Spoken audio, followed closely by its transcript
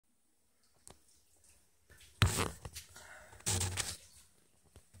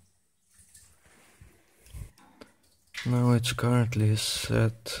Now it's currently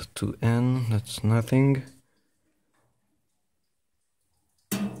set to N, that's nothing.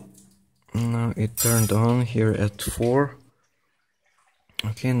 Now it turned on here at 4.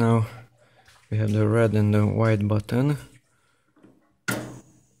 Okay, now we have the red and the white button.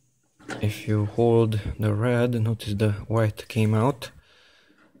 If you hold the red, notice the white came out.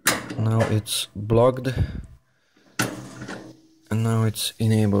 Now it's blocked. And now it's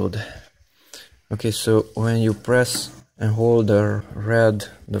enabled. Okay, so when you press and hold the red,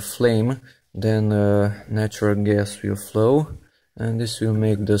 the flame, then natural gas will flow, and this will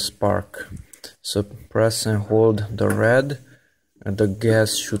make the spark. So press and hold the red, and the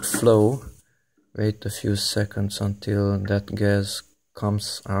gas should flow. Wait a few seconds until that gas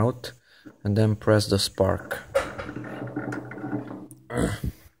comes out, and then press the spark.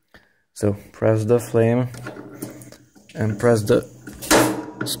 So press the flame and press the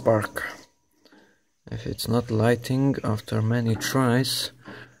spark. If it's not lighting after many tries,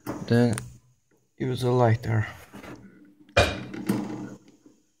 then use a lighter.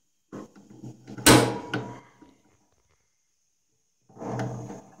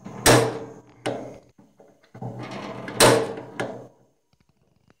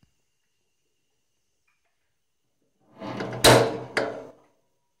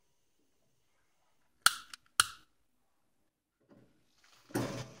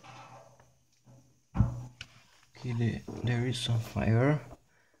 Okay, there is some fire.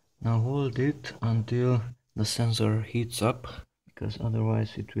 Now hold it until the sensor heats up, because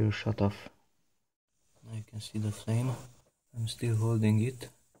otherwise it will shut off. Now you can see the flame. I'm still holding it.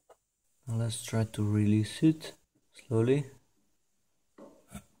 Now let's try to release it slowly.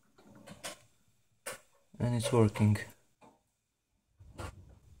 And it's working.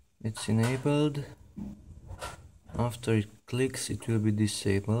 It's enabled. After it clicks, it will be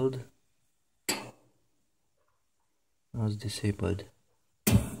disabled. Now it's disabled.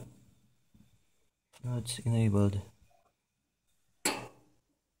 Now it's enabled.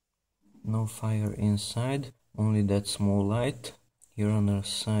 No fire inside, only that small light. Here on the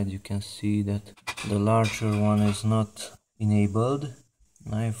side you can see that the larger one is not enabled.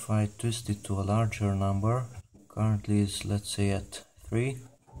 Now if I twist it to a larger number, currently is, let's say, at 3.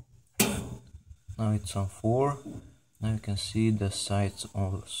 Now it's on 4. Now you can see the sides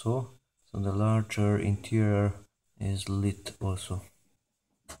also. So the larger interior is lit also.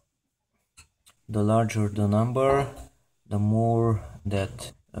 The larger the number, the more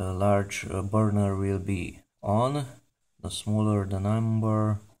that a large burner will be on. The smaller the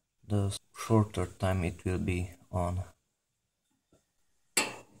number, the shorter time it will be on.